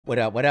What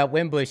up,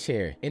 Winbush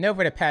here. And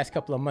over the past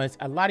couple of months,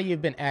 a lot of you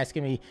have been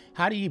asking me,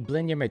 how do you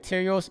blend your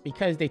materials?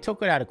 Because they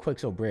took it out of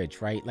Quixel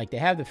Bridge, right? Like they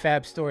have the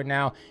Fab store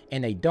now,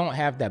 and they don't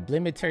have that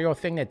blend material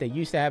thing that they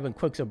used to have in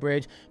Quixel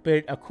Bridge.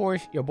 But of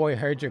course, your boy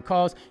heard your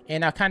calls,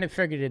 and I kind of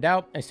figured it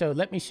out. And so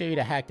let me show you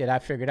the hack that I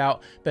figured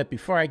out. But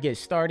before I get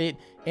started,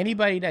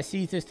 anybody that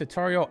sees this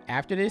tutorial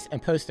after this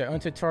and posts their own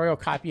tutorial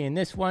copying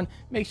this one,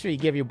 make sure you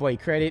give your boy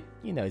credit.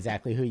 You know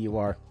exactly who you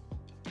are.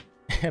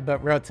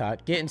 But real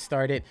talk, getting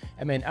started,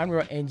 I'm in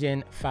Unreal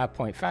Engine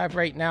 5.5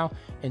 right now,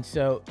 and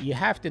so you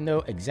have to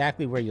know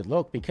exactly where you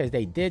look because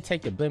they did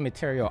take the blend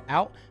material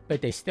out,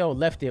 but they still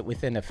left it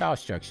within the file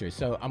structure.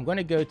 So I'm going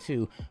to go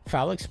to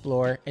File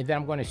Explorer, and then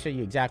I'm going to show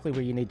you exactly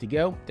where you need to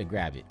go to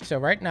grab it. So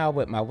right now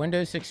with my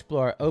Windows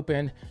Explorer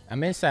open,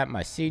 I'm inside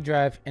my C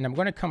drive, and I'm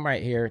going to come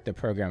right here to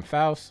Program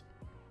Files,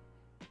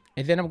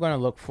 and then I'm going to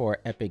look for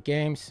Epic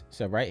Games.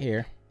 So right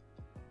here.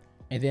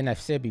 And then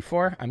I've said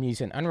before, I'm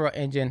using Unreal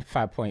Engine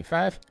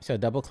 5.5. So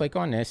double click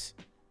on this.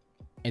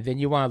 And then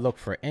you want to look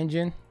for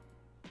Engine.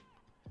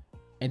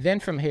 And then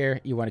from here,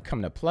 you want to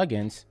come to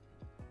Plugins.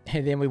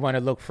 And then we want to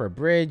look for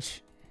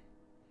Bridge.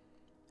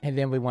 And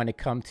then we want to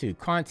come to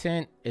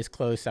Content. It's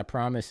close, I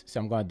promise. So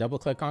I'm going to double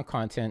click on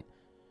Content.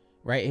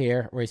 Right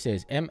here where it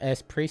says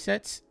MS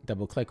Presets.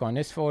 Double click on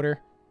this folder.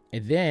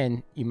 And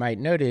then you might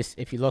notice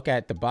if you look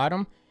at the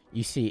bottom,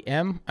 you see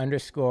M_MS_surface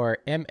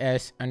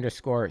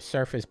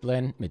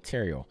blend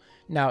material.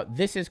 Now,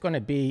 this is going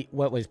to be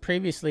what was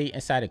previously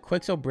inside of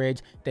Quixel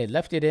Bridge. They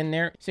left it in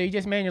there. So you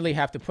just manually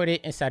have to put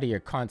it inside of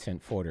your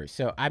content folder.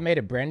 So I made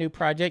a brand new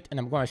project and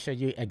I'm going to show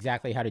you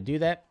exactly how to do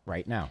that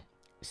right now.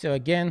 So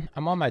again,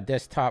 I'm on my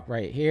desktop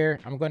right here.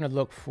 I'm going to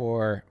look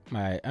for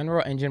my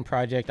Unreal Engine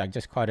project. I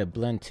just called it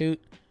Blend Toot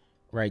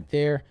right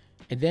there.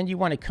 And then you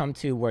want to come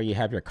to where you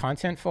have your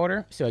content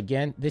folder. So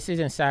again, this is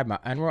inside my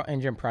Unreal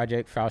Engine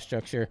project file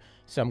structure.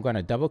 So I'm going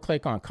to double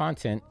click on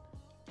content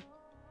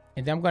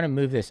and then I'm going to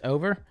move this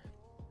over.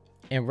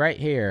 And right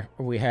here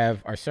where we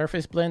have our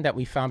surface blend that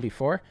we found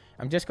before,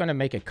 I'm just going to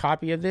make a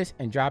copy of this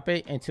and drop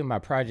it into my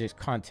project's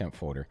content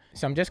folder.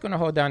 So I'm just going to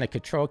hold down the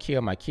Control key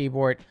on my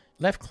keyboard,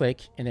 left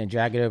click, and then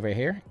drag it over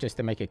here just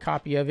to make a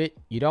copy of it.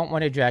 You don't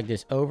want to drag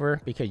this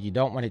over because you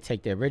don't want to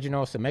take the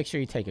original. So make sure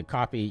you take a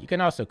copy. You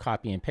can also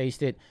copy and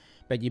paste it.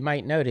 But you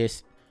might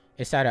notice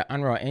inside of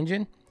Unreal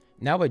Engine,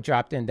 now it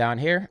dropped in down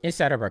here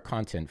inside of our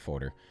content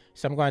folder.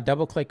 So I'm going to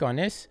double click on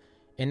this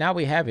and now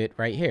we have it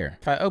right here.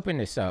 If I open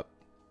this up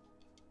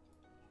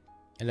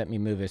and let me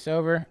move this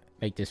over,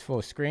 make this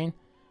full screen.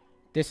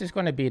 This is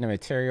going to be the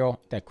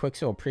material that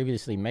Quixel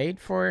previously made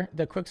for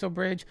the Quixel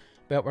Bridge,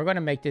 but we're going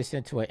to make this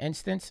into an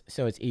instance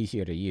so it's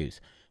easier to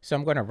use. So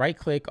I'm going to right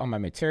click on my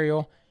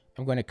material.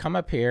 I'm going to come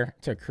up here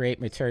to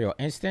create material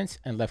instance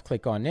and left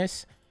click on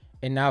this.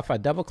 And now if I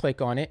double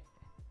click on it,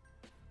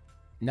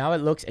 now it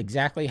looks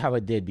exactly how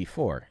it did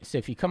before. So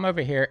if you come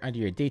over here under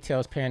your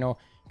details panel,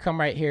 come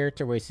right here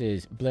to where it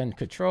says blend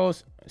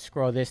controls,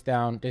 scroll this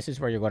down. This is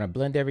where you're going to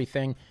blend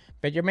everything,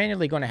 but you're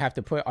manually going to have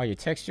to put all your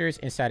textures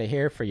inside of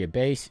here for your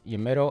base, your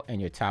middle, and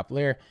your top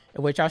layer,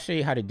 which I'll show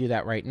you how to do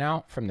that right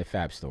now from the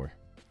Fab store.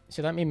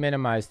 So let me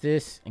minimize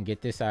this and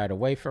get this out of the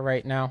way for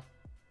right now.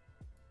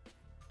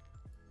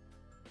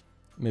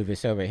 Move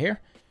this over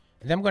here.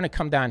 And then I'm going to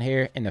come down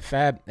here in the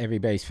Fab,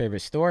 everybody's favorite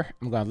store.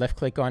 I'm going to left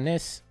click on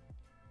this.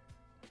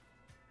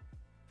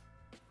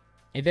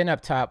 And then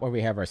up top where we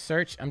have our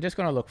search, I'm just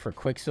going to look for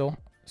Quixel.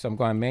 So I'm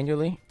going to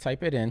manually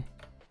type it in,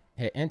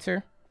 hit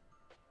enter.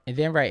 And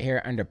then right here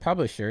under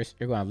publishers,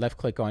 you're going to left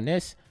click on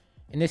this.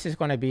 And this is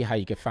going to be how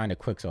you can find a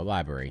Quixel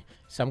library.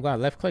 So I'm going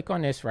to left click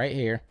on this right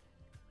here.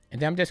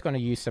 And then I'm just going to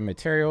use some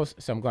materials.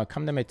 So I'm going to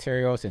come to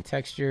materials and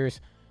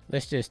textures.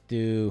 Let's just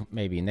do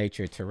maybe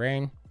nature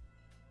terrain.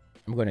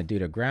 I'm going to do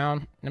the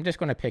ground. And I'm just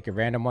going to pick a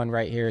random one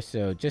right here.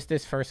 So just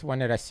this first one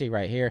that I see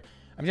right here.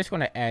 I'm just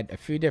going to add a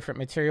few different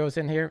materials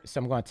in here.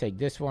 So I'm going to take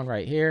this one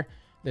right here.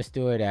 Let's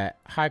do it at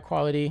high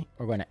quality.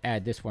 We're going to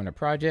add this one to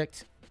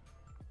project.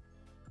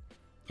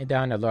 And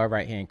down the lower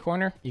right hand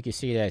corner, you can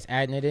see that it's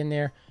adding it in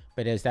there.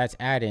 But as that's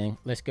adding,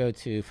 let's go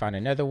to find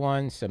another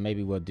one. So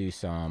maybe we'll do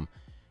some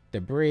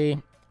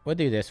debris. We'll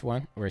do this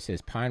one where it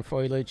says pine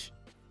foliage.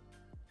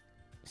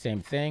 Same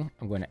thing.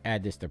 I'm going to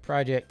add this to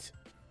project.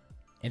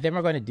 And then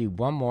we're going to do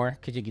one more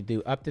because you can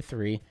do up to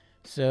 3.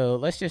 So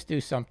let's just do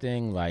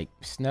something like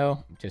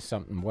snow, just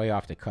something way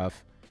off the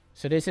cuff.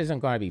 So this isn't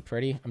going to be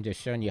pretty. I'm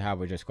just showing you how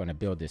we're just going to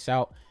build this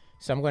out.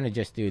 So I'm going to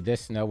just do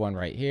this snow one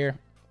right here,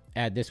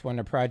 add this one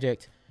to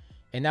project.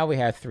 And now we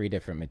have 3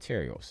 different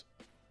materials.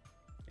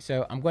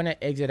 So I'm going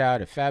to exit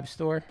out of Fab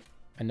store.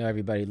 I know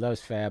everybody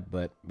loves Fab,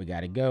 but we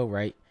got to go,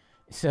 right?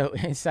 So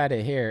inside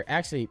of here,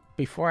 actually,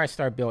 before I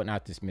start building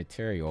out this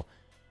material,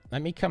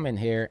 let me come in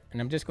here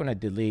and I'm just going to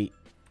delete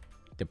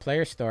the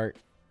player start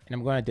and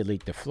I'm going to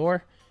delete the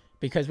floor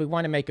because we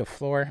want to make a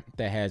floor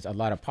that has a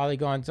lot of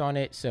polygons on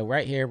it. So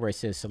right here where it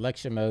says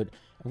selection mode,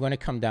 I'm going to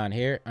come down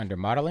here under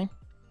modeling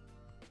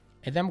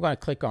and then I'm going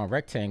to click on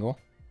rectangle.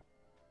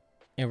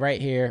 And right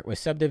here with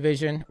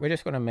subdivision, we're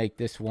just going to make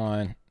this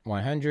one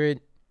 100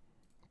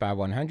 by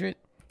 100.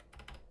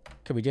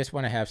 because we just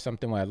want to have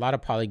something with a lot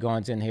of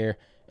polygons in here.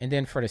 And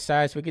then for the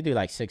size, we could do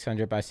like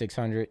 600 by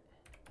 600.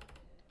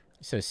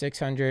 So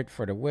 600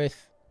 for the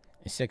width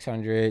and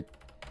 600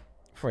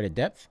 for the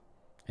depth.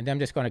 And then I'm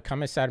just going to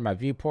come inside of my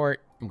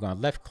viewport. I'm going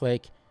to left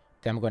click.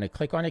 Then I'm going to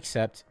click on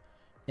accept.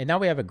 And now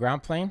we have a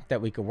ground plane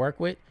that we could work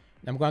with.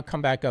 I'm going to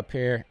come back up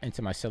here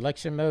into my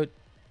selection mode.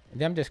 And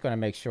then I'm just going to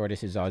make sure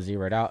this is all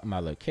zeroed out in my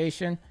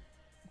location.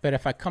 But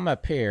if I come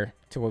up here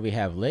to where we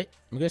have lit,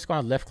 I'm just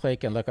going to left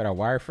click and look at our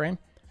wireframe.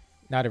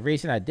 Now, the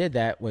reason I did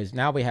that was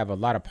now we have a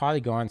lot of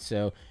polygons.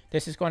 So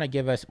this is going to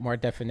give us more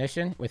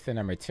definition within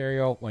our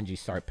material when you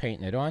start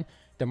painting it on.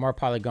 The more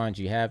polygons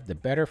you have, the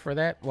better for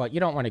that. Well,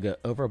 you don't want to go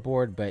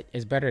overboard, but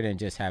it's better than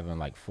just having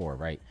like 4,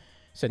 right?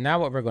 So now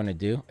what we're going to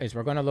do is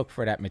we're going to look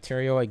for that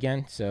material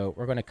again. So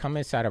we're going to come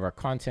inside of our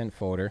content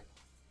folder,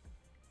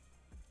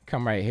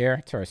 come right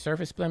here to our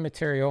surface blend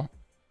material,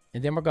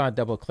 and then we're going to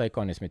double click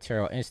on this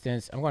material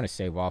instance. I'm going to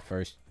save all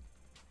first.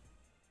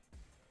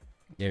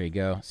 There we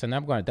go. So now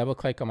I'm going to double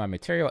click on my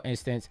material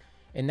instance,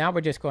 and now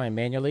we're just going to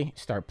manually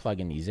start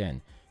plugging these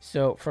in.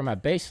 So for my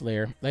base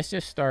layer, let's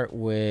just start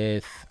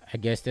with, I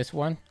guess, this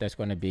one. That's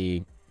going to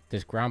be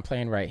this ground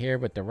plane right here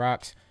with the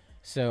rocks.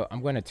 So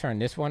I'm going to turn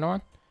this one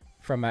on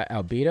from my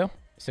albedo.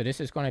 So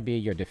this is going to be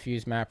your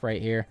diffuse map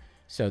right here.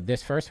 So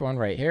this first one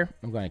right here,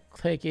 I'm going to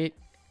click it.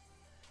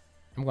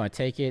 I'm going to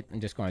take it. I'm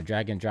just going to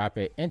drag and drop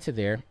it into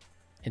there.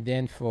 And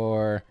then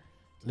for,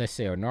 let's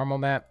say, our normal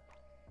map,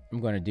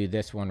 I'm going to do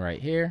this one right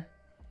here.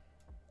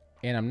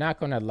 And I'm not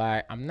going to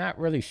lie, I'm not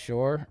really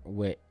sure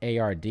what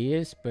ARD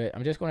is, but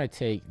I'm just going to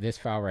take this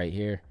file right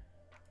here,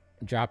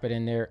 drop it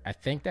in there. I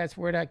think that's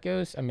where that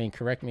goes. I mean,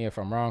 correct me if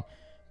I'm wrong,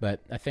 but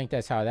I think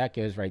that's how that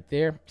goes right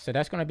there. So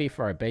that's going to be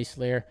for our base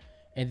layer.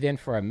 And then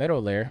for our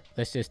middle layer,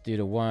 let's just do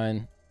the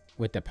one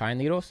with the pine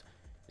needles.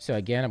 So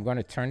again, I'm going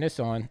to turn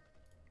this on,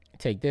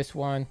 take this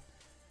one,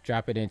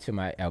 drop it into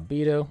my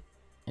albedo.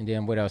 And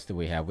then what else do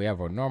we have? We have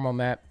our normal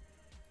map.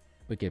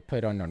 We could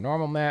put on the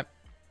normal map.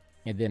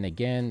 And then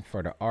again,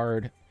 for the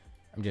ARD,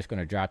 I'm just going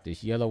to drop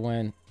this yellow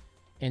one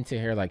into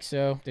here like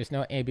so. There's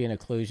no ambient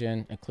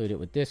occlusion included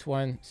with this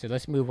one. So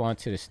let's move on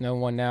to the snow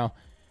one now.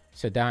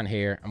 So down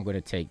here, I'm going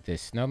to take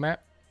this snow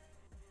map.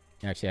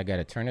 Actually, I got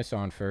to turn this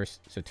on first.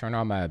 So turn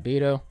on my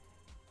albedo.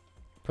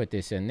 Put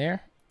this in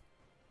there.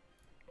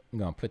 I'm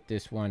going to put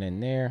this one in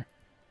there.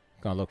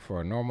 I'm going to look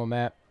for a normal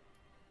map.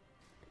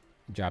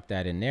 Drop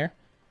that in there.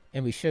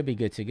 And we should be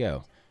good to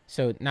go.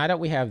 So now that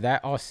we have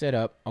that all set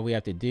up, all we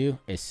have to do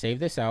is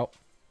save this out.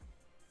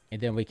 And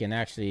then we can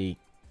actually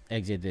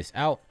exit this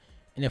out.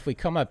 And if we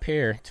come up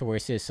here to where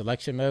it says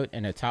selection mode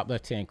in the top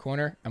left-hand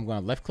corner, I'm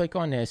going to left click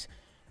on this.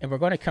 And we're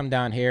going to come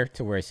down here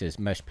to where it says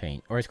mesh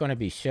paint. Or it's going to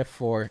be shift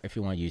 4 if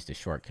you want to use the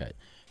shortcut.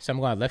 So I'm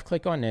going to left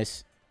click on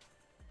this.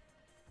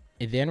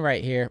 And then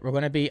right here, we're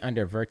going to be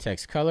under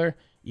vertex color.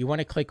 You want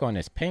to click on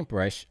this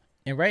paintbrush.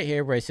 And right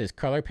here where it says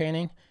color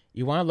painting,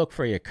 you want to look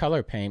for your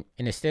color paint,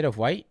 and instead of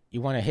white, you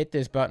want to hit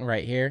this button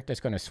right here. That's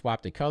going to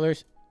swap the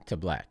colors to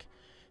black.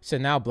 So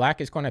now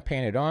black is going to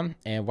paint it on,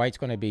 and white's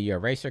going to be your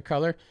eraser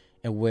color,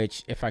 in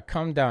which if I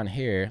come down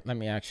here, let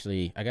me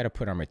actually, I got to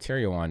put our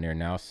material on there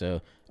now. So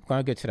I'm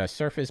going to go to the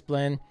surface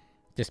blend,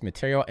 this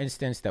material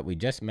instance that we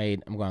just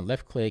made. I'm going to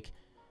left click,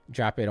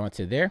 drop it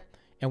onto there.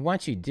 And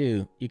once you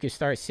do, you can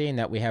start seeing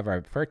that we have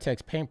our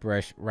vertex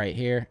paintbrush right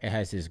here. It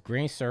has this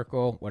green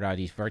circle with all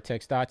these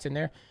vertex dots in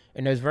there.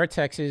 And those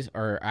vertexes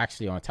are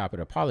actually on top of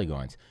the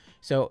polygons.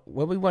 So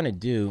what we want to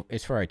do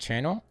is for our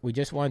channel, we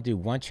just want to do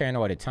one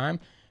channel at a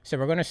time. So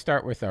we're going to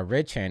start with our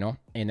red channel.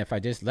 And if I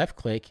just left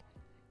click,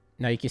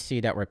 now you can see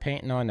that we're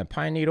painting on the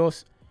pine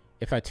needles.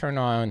 If I turn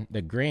on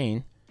the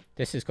green,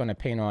 this is going to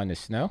paint on the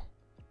snow.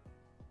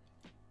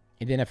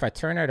 And then if I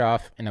turn it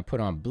off and I put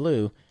on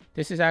blue,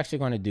 this is actually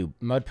going to do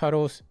mud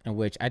puddles, in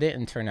which I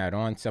didn't turn that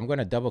on. So I'm going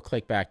to double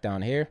click back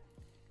down here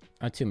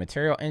onto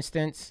material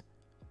instance.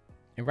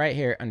 And right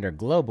here under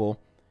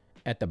global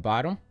at the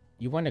bottom,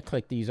 you want to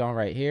click these on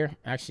right here.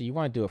 Actually, you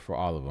want to do it for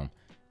all of them.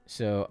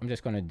 So I'm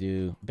just going to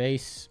do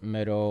base,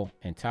 middle,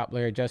 and top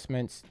layer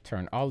adjustments.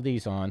 Turn all of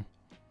these on.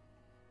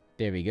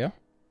 There we go.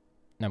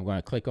 Now I'm going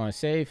to click on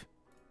save.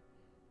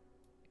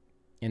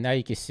 And now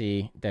you can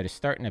see that it's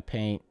starting to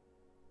paint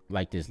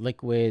like this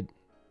liquid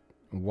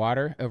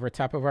water over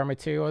top of our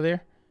material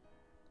there,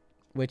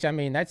 which, I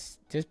mean, that's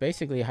just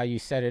basically how you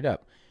set it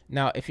up.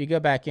 Now if you go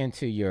back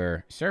into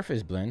your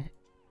surface blend,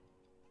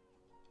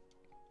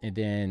 and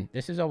then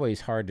this is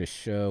always hard to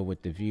show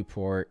with the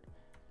viewport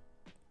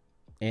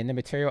and the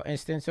material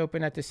instance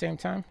open at the same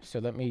time, so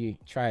let me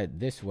try it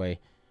this way.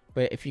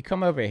 But if you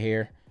come over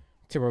here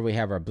to where we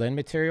have our blend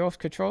materials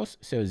controls,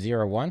 so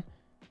 0 1,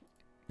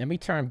 let me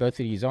turn both of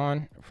these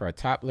on for a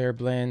top layer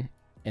blend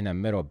and a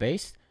middle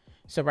base.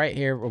 So right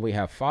here where we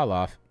have fall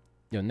off,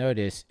 you'll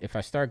notice if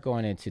I start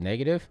going into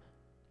negative,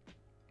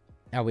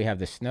 now we have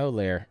the snow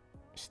layer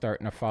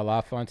starting to fall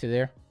off onto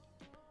there.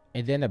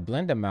 And then the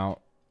blend amount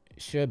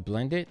should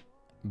blend it.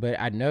 But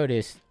I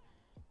noticed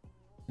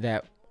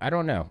that, I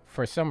don't know,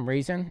 for some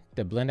reason,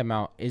 the blend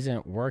amount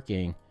isn't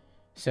working.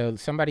 So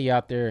somebody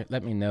out there,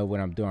 let me know what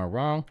I'm doing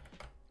wrong.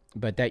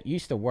 but that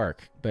used to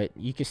work, but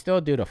you can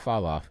still do the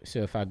fall off. So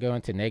if I go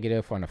into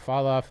negative on the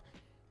fall off,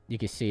 you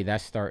can see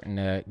that's starting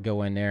to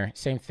go in there.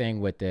 Same thing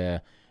with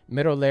the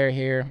middle layer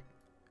here.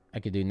 I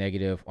could do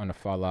negative on the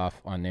fall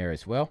off on there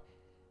as well.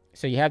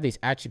 So you have these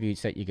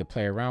attributes that you could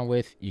play around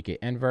with. You could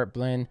invert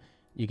blend,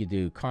 you could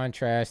do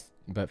contrast,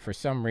 but for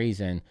some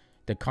reason,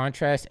 the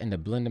contrast and the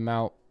blend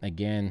amount,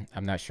 again,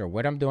 I'm not sure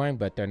what I'm doing,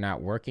 but they're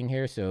not working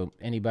here. So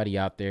anybody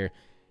out there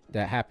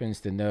that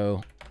happens to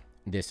know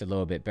this a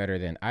little bit better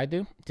than I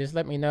do, just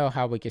let me know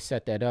how we can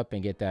set that up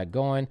and get that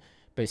going.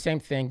 But same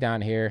thing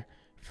down here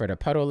for the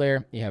puddle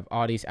layer, you have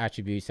all these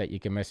attributes that you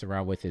can mess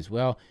around with as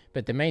well.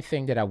 But the main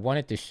thing that I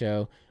wanted to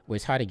show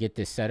was how to get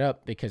this set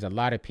up, because a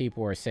lot of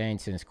people are saying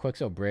since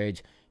Quixel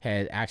Bridge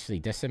had actually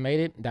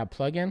decimated that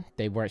plugin,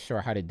 they weren't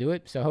sure how to do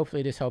it. So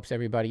hopefully this helps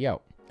everybody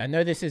out. I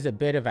know this is a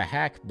bit of a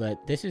hack,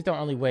 but this is the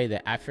only way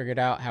that I figured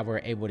out how we're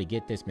able to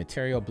get this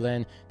material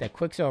blend that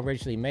Quixel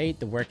originally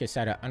made to work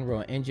inside of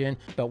Unreal Engine.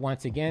 But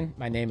once again,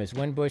 my name is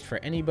Winbush. For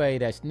anybody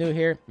that's new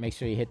here, make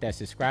sure you hit that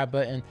subscribe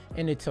button.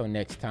 And until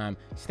next time,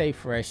 stay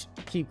fresh,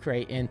 keep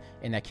creating,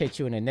 and I'll catch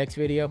you in the next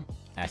video.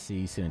 I'll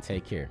see you soon.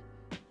 Take care.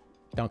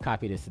 Don't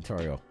copy this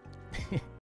tutorial.